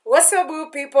What's up,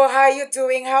 good people? How are you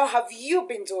doing? How have you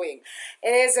been doing? It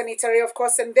is Anita Ray, of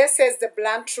course, and this is the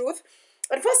blunt truth.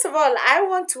 And first of all, I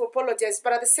want to apologize,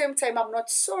 but at the same time, I'm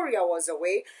not sorry I was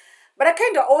away. But I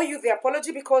kind of owe you the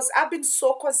apology because I've been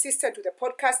so consistent with the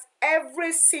podcast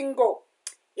every single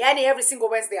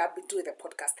Wednesday I've been doing the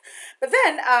podcast. But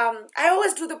then I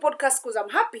always do the podcast because I'm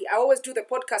happy. I always do the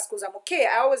podcast because I'm okay.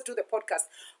 I always do the podcast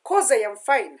because I am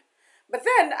fine. But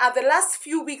then the last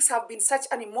few weeks have been such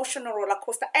an emotional roller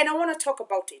coaster, and I want to talk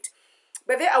about it.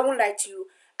 But then I won't lie to you.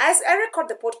 As I record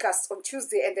the podcast on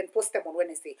Tuesday and then post them on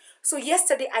Wednesday. So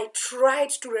yesterday I tried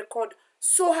to record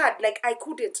so hard, like I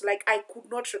couldn't, like I could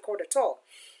not record at all.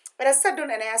 But I sat down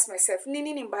and I asked myself,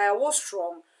 Nini Nimbaya, what's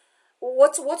wrong?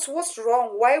 What's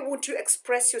wrong? Why won't you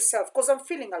express yourself? Because I'm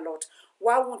feeling a lot.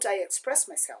 Why won't I express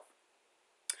myself?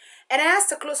 And I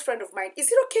asked a close friend of mine,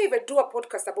 is it okay if I do a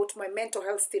podcast about my mental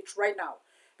health state right now?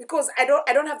 Because I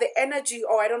don't have the energy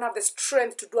or I don't have the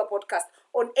strength to do a podcast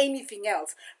on anything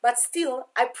else. But still,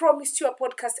 I promised you a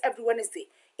podcast every Wednesday.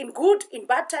 In good, in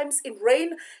bad times, in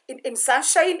rain, in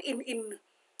sunshine, in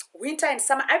winter and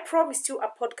summer. I promised you a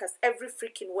podcast every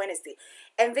freaking Wednesday.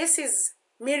 And this is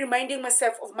me reminding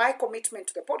myself of my commitment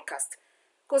to the podcast.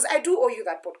 Because I do owe you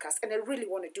that podcast and I really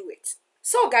want to do it.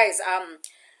 So guys,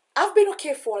 I've been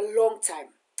okay for a long time.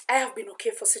 I have been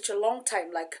okay for such a long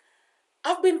time. Like,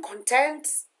 I've been content.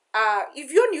 If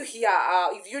you're new here,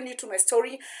 if you're new to my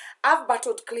story, I've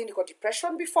battled clinical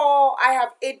depression before. I have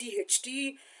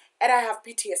ADHD and I have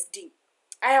PTSD.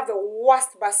 I have the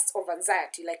worst bursts of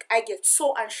anxiety. Like, I get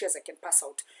so anxious I can pass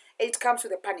out. And it comes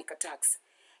with the panic attacks.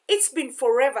 It's been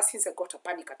forever since I got a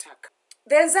panic attack.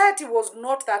 The anxiety was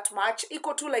not that much.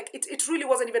 Equal to, like, it really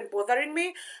wasn't even bothering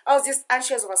me. I was just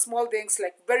anxious over small things,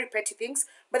 like very petty things.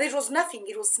 But it was nothing.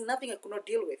 It was nothing I could not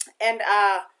deal with. And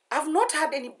I've not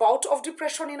had any bout of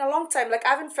depression in a long time. Like, I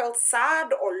haven't felt sad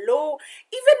or low.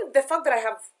 Even the fact that I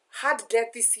have had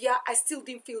death this year, I still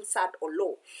didn't feel sad or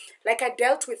low. Like, I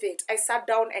dealt with it. I sat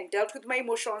down and dealt with my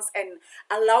emotions and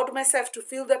allowed myself to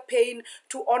feel the pain,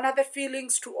 to honor the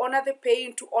feelings, to honor the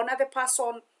pain, to honor the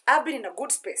person. I've been in a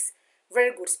good space.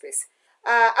 Very good space.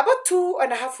 About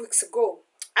 2.5 weeks ago,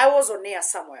 I was on air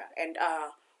somewhere. And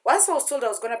once I was told I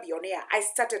was going to be on air, I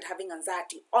started having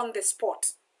anxiety on the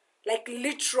spot. Like,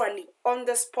 literally on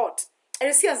the spot. And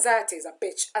you see, anxiety is a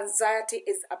bitch. Anxiety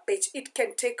is a bitch. It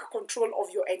can take control of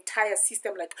your entire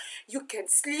system. Like, you can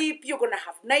sleep, you're going to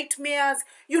have nightmares,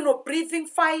 breathing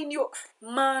fine.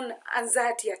 Man,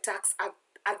 anxiety attacks are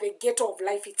the ghetto of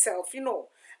life itself,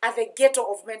 at the ghetto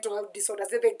of mental health disorders.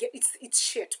 It's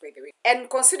shit, by the way. And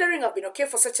considering I've been okay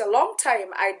for such a long time,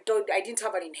 I didn't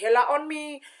have an inhaler on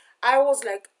me. I was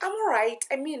like, I'm alright.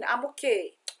 I'm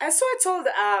okay. And so I told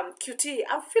QT,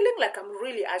 I'm feeling like I'm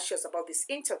really anxious about this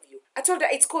interview. I told her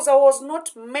it's because I was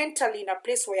not mentally in a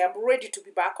place where I'm ready to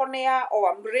be back on air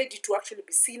or I'm ready to actually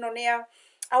be seen on air.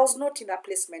 I was not in that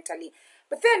place mentally.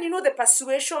 But then, the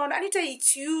persuasion, Anita,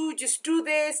 it's you, just do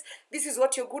this. This is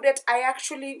what you're good at. I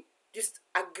actually just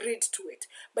agreed to it.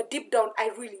 But deep down, I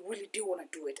really, really do want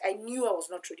to do it. I knew I was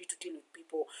not ready to deal with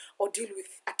people or deal with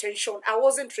attention. I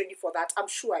wasn't ready for that. I'm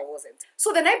sure I wasn't.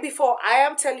 So the night before, I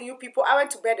am telling you people, I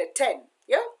went to bed at 10.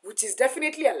 Yeah? Which is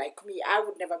definitely unlike me. I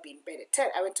would never be in bed at 10.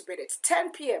 I went to bed at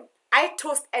 10 p.m. I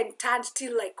tossed and turned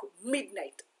till like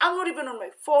midnight. I'm not even on my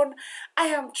phone. I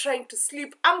am trying to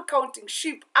sleep. I'm counting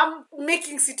sheep. I'm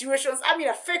making situations. I'm in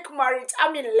a fake marriage.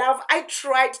 I'm in love. I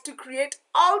tried to create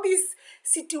all these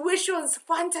situations,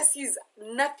 fantasies,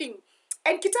 nothing.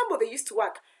 And Kitambo, they used to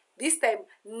work. This time,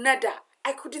 nada.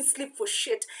 I couldn't sleep for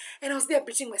shit. And I was there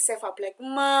beating myself up like,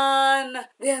 man,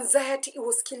 the anxiety, it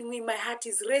was killing me. My heart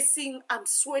is racing. I'm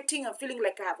sweating. I'm feeling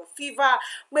like I have a fever.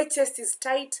 My chest is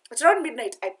tight. But around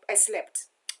midnight, I slept.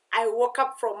 I woke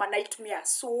up from a nightmare,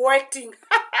 sweating.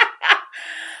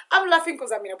 I'm laughing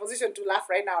because I'm in a position to laugh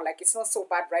right now. Like, it's not so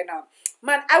bad right now.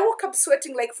 Man, I woke up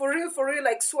sweating, like, for real,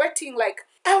 like, sweating. Like,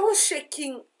 I was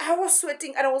shaking. I was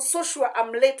sweating. And I was so sure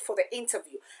I'm late for the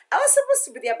interview. I was supposed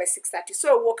to be there by 6:30.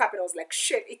 So I woke up and I was like,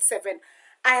 shit, it's 7.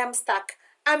 I am stuck.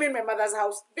 I'm in my mother's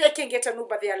house. They can get an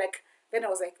Uber there. Like, then I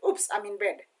was like, oops, I'm in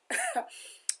bed.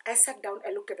 I sat down.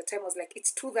 I looked at the time. I was like,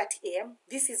 it's 2:30 a.m.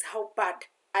 This is how bad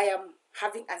I am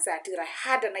having anxiety. That I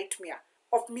had a nightmare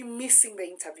of me missing the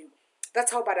interview.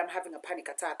 That's how bad I'm having a panic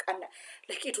attack. And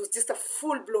like, it was just a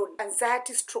full-blown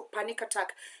anxiety stroke panic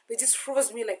attack. They just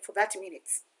froze me like for 30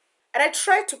 minutes. And I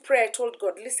tried to pray. I told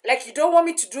God, listen, like, you don't want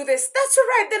me to do this. That's all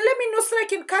right. Then let me know so I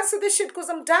can cancel this shit because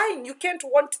I'm dying. You can't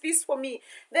want this for me.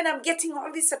 Then I'm getting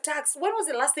all these attacks. When was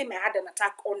the last time I had an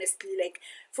attack, honestly? Like,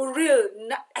 for real,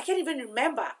 I can't even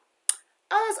remember.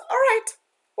 I was, all right.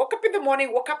 Woke up in the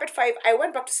morning, woke up at 5. I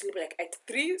went back to sleep like at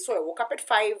 3. So I woke up at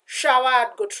 5,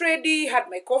 showered, got ready, had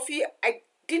my coffee. I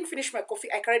didn't finish my coffee.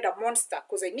 I carried a Monster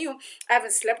because I knew I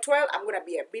haven't slept well. I'm going to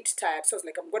be a bit tired. So I was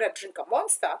like, I'm going to drink a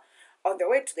Monster on the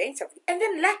way to the interview. And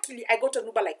then luckily, I got an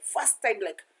Uber like first time.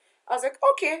 Like, I was like,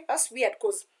 okay, that's weird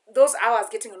because those hours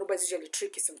getting an Uber is usually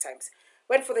tricky sometimes.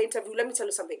 Went for the interview. Let me tell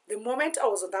you something. The moment I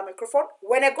was on that microphone,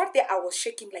 when I got there, I was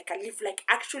shaking like a leaf, like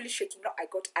actually shaking. No, I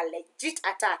got a legit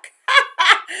attack.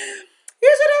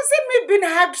 You should have seen me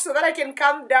being hugged so that I can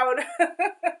calm down.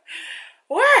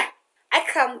 Where? I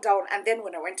calmed down, and then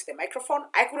when I went to the microphone,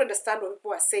 I could understand what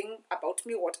people were saying about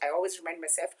me, what I always remind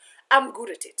myself. I'm good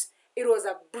at it. It was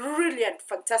a brilliant,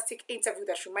 fantastic interview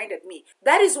that reminded me.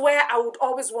 That is where I would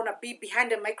always want to be,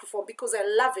 behind a microphone, because I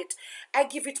love it. I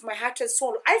give it my heart and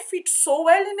soul. I fit so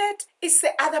well in it. It's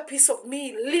the other piece of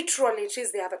me. Literally, it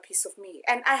is the other piece of me.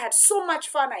 And I had so much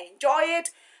fun. I enjoy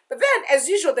it. But then, as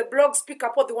usual, the blogs pick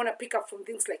up what they want to pick up from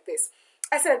things like this.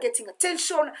 I started getting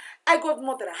attention. I got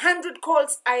more than 100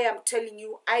 calls. I am telling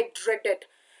you, I dreaded.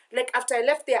 Like, after I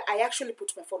left there, I actually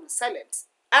put my phone on silent.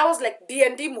 I was like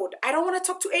D&D mode. I don't want to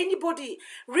talk to anybody.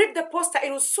 Read the poster.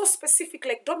 It was so specific.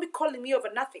 Like, don't be calling me over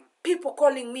nothing. People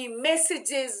calling me,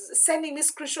 messages, sending me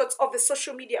screenshots of the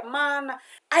social media. Man,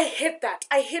 I hate that.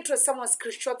 I hate when someone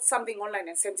screenshots something online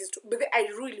and sends it to me. But I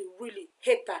really, really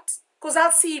hate that. Because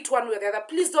I'll see it one way or the other.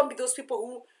 Please don't be those people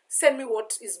who send me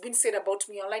what is being said about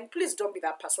me online. Please don't be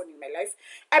that person in my life.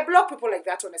 I block people like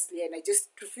that, honestly, and I just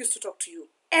refuse to talk to you.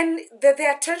 And the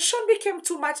attention became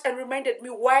too much and reminded me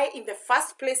why in the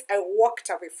first place I walked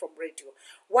away from radio.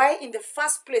 Why in the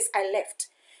first place I left.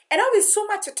 And now with so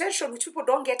much attention, which people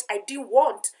don't get, I didn't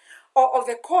want, or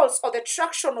the calls, or the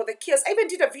traction, or the chaos. I even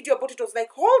did a video about it. I was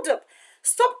like, hold up.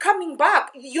 Stop coming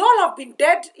back. You all have been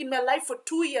dead in my life for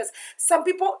 2 years. Some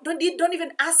people don't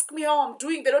even ask me how I'm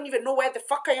doing. They don't even know where the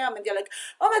fuck I am. And they're like,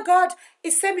 oh my God,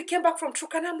 it's Sam, we came back from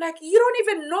Truk. And I'm like, you don't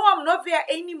even know I'm not there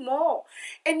anymore.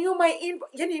 And you might,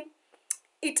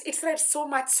 it started so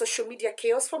much social media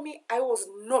chaos for me. I was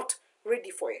not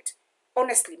ready for it.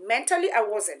 Honestly, mentally, I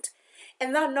wasn't.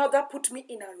 And now that put me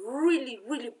in a really,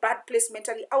 really bad place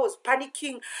mentally. I was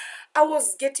panicking. I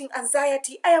was getting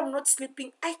anxiety. I am not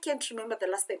sleeping. I can't remember the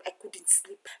last time I couldn't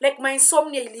sleep. Like my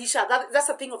insomnia, Elisha, that's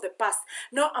a thing of the past.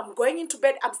 Now I'm going into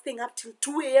bed. I'm staying up till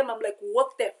 2 a.m. I'm like,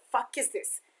 what the fuck is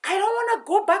this? I don't want to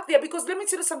go back there because let me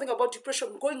tell you something about depression.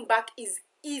 Going back is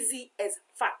easy as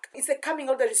fuck. It's a coming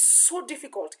out that is so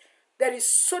difficult. That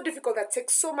is so difficult. That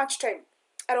takes so much time.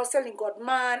 And I was telling God,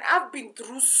 man, I've been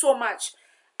through so much.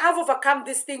 I've overcome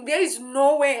this thing. There is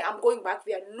no way I'm going back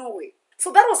there. No way.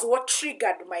 So that was what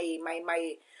triggered my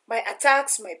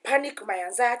attacks, my panic, my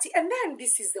anxiety. And then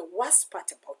this is the worst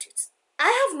part about it.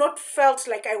 I have not felt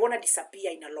like I want to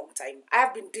disappear in a long time. I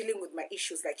have been dealing with my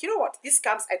issues. Like, you know what? This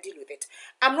comes, I deal with it.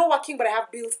 I'm not working, but I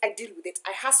have bills. I deal with it.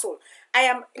 I hustle. I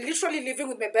am literally living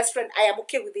with my best friend. I am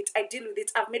okay with it. I deal with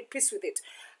it. I've made peace with it.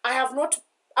 I'm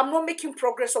not making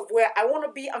progress of where I want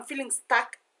to be. I'm feeling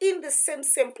stuck in the same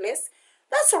place.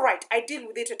 That's all right. I deal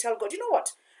with it. I tell God, you know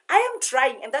what? I am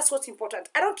trying, and that's what's important.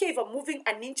 I don't care if I'm moving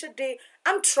an inch a day.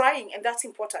 I'm trying, and that's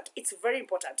important. It's very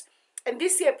important. And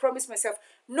this year, I promised myself,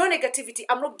 no negativity.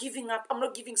 I'm not giving up. I'm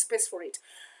not giving space for it.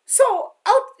 So,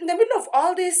 out in the middle of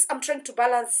all this, I'm trying to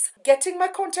balance getting my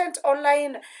content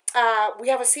online. We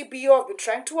have a CBO. I've been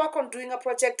trying to work on doing a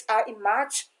project in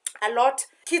March. A lot.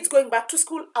 Kids going back to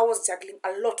school, I was juggling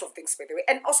a lot of things, by the way.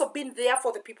 And also being there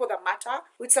for the people that matter,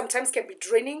 which sometimes can be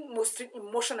draining, mostly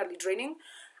emotionally draining.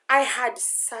 I had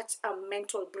such a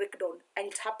mental breakdown, and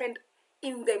it happened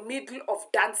in the middle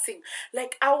of dancing.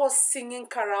 Like, I was singing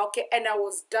karaoke, and I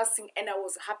was dancing, and I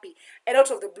was happy. And out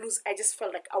of the blues, I just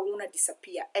felt like I want to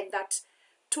disappear. And that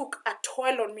took a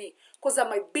toll on me because I'm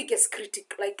my biggest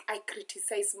critic. Like, I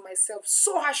criticize myself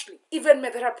so harshly. Even my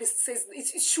therapist says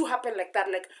it should happen like that.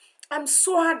 Like, I'm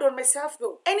so hard on myself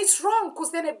though. And it's wrong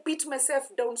because then I beat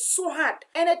myself down so hard.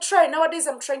 And I try. Nowadays,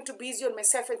 I'm trying to be easy on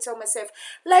myself and tell myself,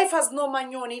 life has no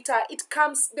manual on it. It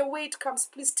comes the way it comes.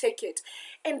 Please take it.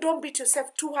 And don't beat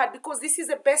yourself too hard because this is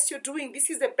the best you're doing. This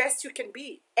is the best you can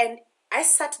be. And I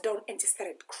sat down and just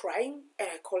started crying, and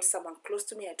I called someone close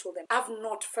to me. I told them, I've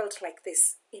not felt like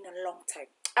this in a long time.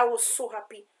 I was so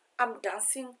happy. I'm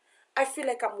dancing. I feel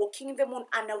like I'm walking in the moon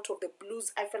and out of the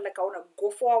blues. I feel like I want to go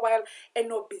for a while and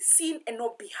not be seen and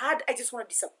not be heard. I just want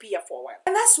to disappear for a while.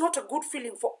 And that's not a good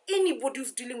feeling for anybody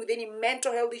who's dealing with any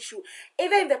mental health issue.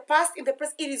 Either in the past, in the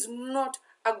present, it is not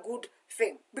a good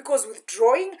thing. Because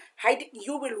withdrawing, hiding,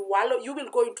 you will wallow, you will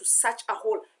go into such a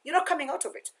hole. You're not coming out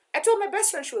of it. I told my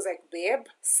best friend, she was like, babe,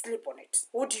 sleep on it.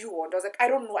 What do you want? I was like, I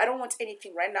don't know. I don't want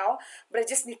anything right now, but I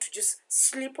just need to just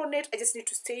sleep on it. I just need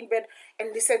to stay in bed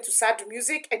and listen to sad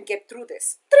music and get through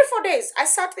this. 3-4 days, I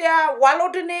sat there,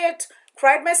 wallowed in it,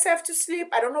 cried myself to sleep.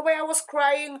 I don't know why I was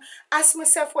crying. Asked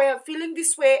myself why I'm feeling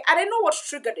this way. And I know what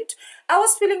triggered it. I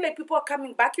was feeling like people are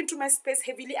coming back into my space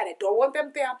heavily and I don't want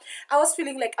them there. I was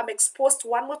feeling like I'm exposed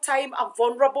one more time. I'm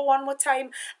vulnerable one more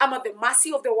time. I'm at the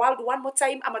mercy of the world one more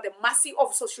time. I'm at the mercy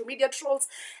of social media trolls.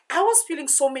 I was feeling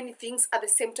so many things at the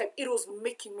same time. It was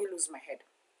making me lose my head.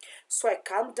 So I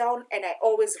calmed down and I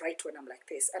always write when I'm like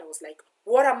this. And I was like,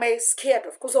 what am I scared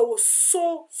of? Because I was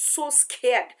so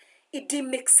scared. It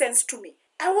didn't make sense to me.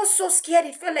 I was so scared.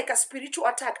 It felt like a spiritual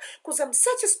attack because I'm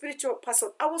such a spiritual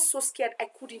person. I was so scared I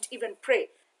couldn't even pray.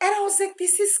 And I was like,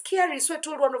 this is scary. So I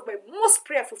told one of my most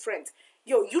prayerful friends,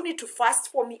 yo, you need to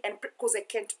fast for me and pray because I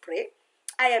can't pray.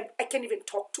 I can't even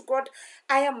talk to God.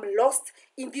 I am lost.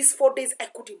 In these 4 days, I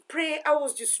couldn't pray. I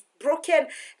was just broken,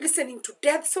 listening to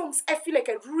death songs. I feel like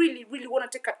I really want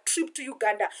to take a trip to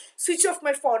Uganda, switch off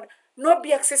my phone, not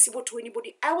be accessible to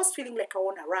anybody. I was feeling like I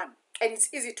want to run. And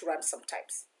it's easy to run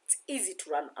sometimes. It's easy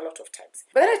to run a lot of times.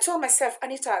 But then I told myself,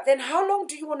 Anita, then how long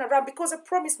do you want to run? Because I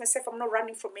promised myself I'm not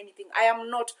running from anything. I am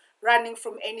not running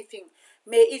from anything.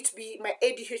 May it be my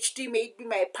ADHD, may it be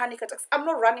my panic attacks. I'm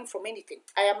not running from anything.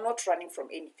 I am not running from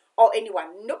anything or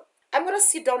anyone. No. I'm going to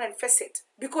sit down and face it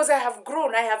because I have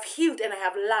grown, I have healed, and I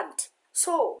have learned.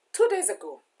 So 2 days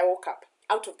ago, I woke up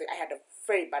I had a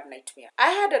very bad nightmare. I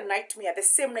had a nightmare, the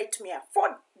same nightmare,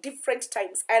 4 different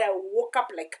times, and I woke up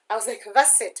I was like,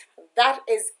 that's it. That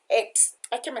is it.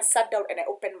 I came and sat down and I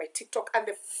opened my TikTok, and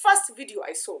the first video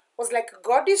I saw was like,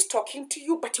 God is talking to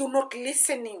you, but you're not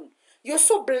listening. You're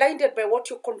so blinded by what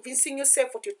you're convincing yourself,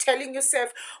 what you're telling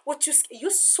yourself,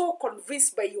 you're so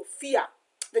convinced by your fear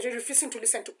that you're refusing to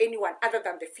listen to anyone other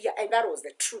than the fear. And that was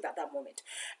the truth at that moment.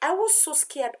 I was so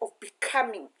scared of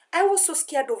becoming. I was so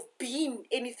scared of being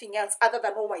anything else other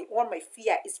than what my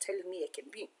fear is telling me I can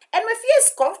be. And my fear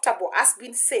is comfortable as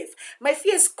being safe. My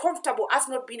fear is comfortable as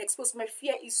not being exposed. My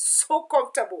fear is so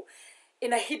comfortable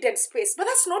in a hidden space. But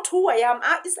that's not who I am.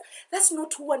 That's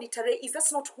not who Anita Ray is.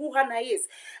 That's not who Hannah is.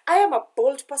 I am a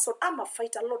bold person. I'm a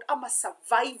fighter, Lord. I'm a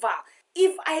survivor.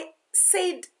 If I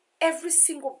said every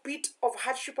single bit of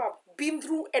hardship I've been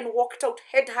through and walked out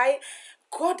head high,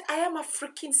 God, I am a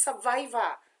freaking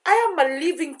survivor. I am a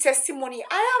living testimony.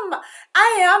 I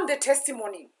am the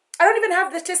testimony. I don't even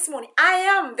have the testimony. I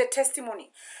am the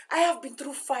testimony. I have been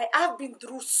through fire. I have been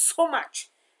through so much.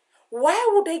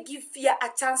 Why would I give fear a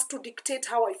chance to dictate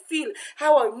how I feel,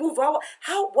 how I move,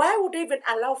 why would I even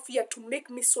allow fear to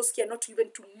make me so scared not even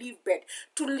to leave bed,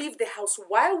 to leave the house?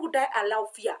 Why would I allow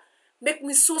fear make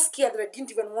me so scared that I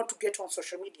didn't even want to get on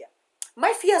social media?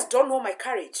 My fears don't know my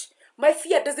courage. My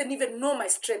fear doesn't even know my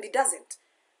strength. It doesn't.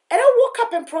 And I woke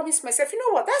up and promised myself, you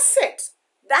know what, that's it.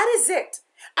 That is it.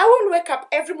 I will wake up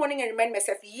every morning and remind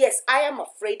myself, yes, I am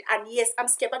afraid and yes, I'm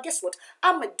scared. But guess what?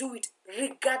 I'm going to do it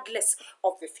regardless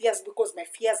of the fears because my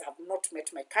fears have not met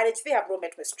my courage. They have not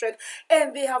met my strength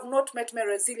and they have not met my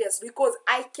resilience because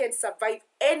I can survive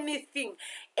anything,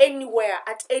 anywhere,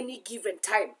 at any given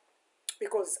time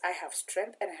because I have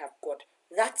strength and I have God.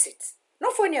 That's it.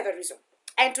 Not for any other reason.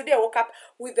 And today I woke up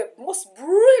with the most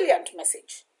brilliant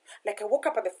message. Like I woke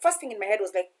up and the first thing in my head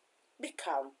was like, be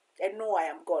calm and know I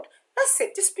am God. That's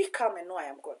it. Just be calm and know I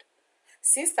am God.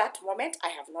 Since that moment, I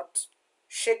have not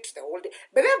shaken the whole day.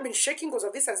 But I've been shaking because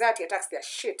of this anxiety attacks. They're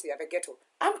shit. They're the ghetto.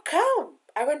 I'm calm.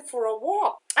 I went for a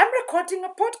walk. I'm recording a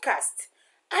podcast.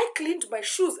 I cleaned my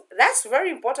shoes. That's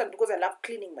very important because I love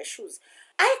cleaning my shoes.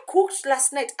 I cooked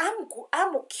last night.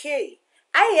 I'm okay.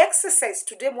 I exercised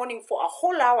today morning for a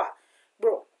whole hour.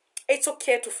 Bro, it's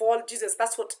okay to fall. Jesus,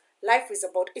 that's what life is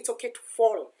about. It's okay to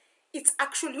fall. It's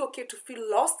actually okay to feel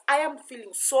lost. I am feeling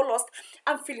so lost.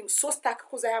 I'm feeling so stuck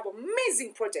because I have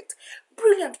amazing projects,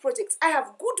 brilliant projects. I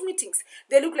have good meetings.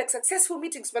 They look like successful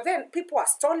meetings, but then people are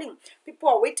stalling. People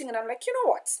are waiting, and I'm like, you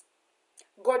know what?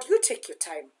 God, you take your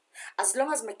time. As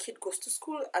long as my kid goes to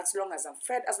school, as long as I'm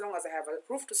fed, as long as I have a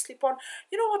roof to sleep on,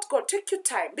 you know what, God, take your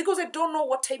time. Because I don't know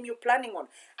what time you're planning on.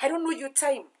 I don't know your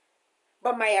time.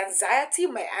 But my anxiety,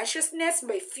 my anxiousness,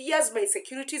 my fears, my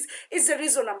insecurities is the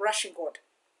reason I'm rushing God.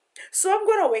 So I'm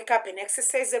going to wake up and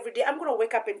exercise every day. I'm going to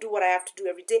wake up and do what I have to do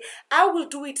every day. I will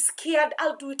do it scared.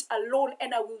 I'll do it alone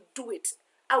and I will do it.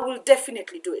 I will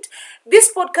definitely do it.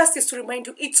 This podcast is to remind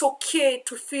you it's okay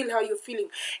to feel how you're feeling.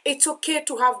 It's okay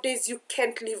to have days you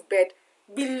can't leave bed.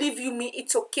 Believe you me,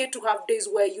 it's okay to have days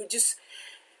where you just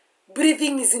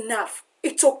breathing is enough.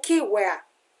 It's okay where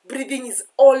breathing is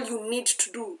all you need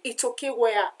to do. It's okay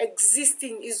where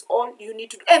existing is all you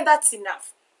need to do. And that's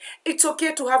enough. It's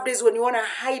okay to have days when you want to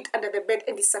hide under the bed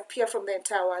and disappear from the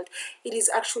entire world. It is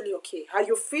actually okay. How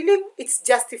you're feeling, it's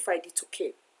justified. It's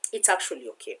okay. It's actually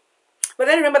okay. But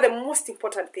then remember, the most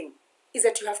important thing is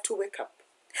that you have to wake up.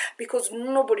 Because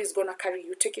nobody's going to carry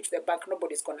you. Take it to the bank.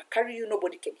 Nobody's going to carry you.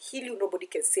 Nobody can heal you. Nobody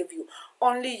can save you.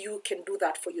 Only you can do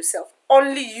that for yourself.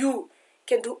 Only you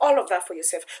can do all of that for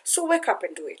yourself. So wake up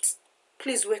and do it.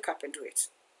 Please wake up and do it.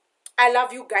 I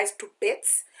love you guys to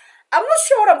bits. I'm not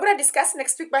sure what I'm going to discuss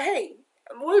next week, but hey,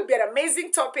 it will be an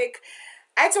amazing topic.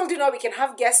 I told you now we can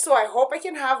have guests, so I hope I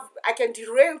can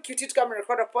derail Cutie to come and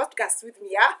record a podcast with me.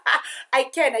 Yeah?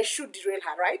 I should derail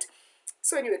her, right?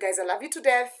 So anyway, guys, I love you to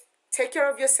death. Take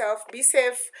care of yourself. Be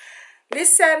safe.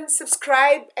 Listen,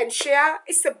 subscribe, and share.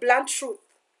 It's the blunt truth.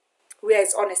 We are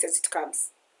as honest as it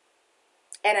comes.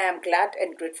 And I am glad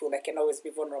and grateful I can always be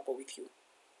vulnerable with you.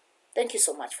 Thank you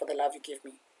so much for the love you give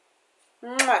me.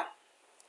 Mwah.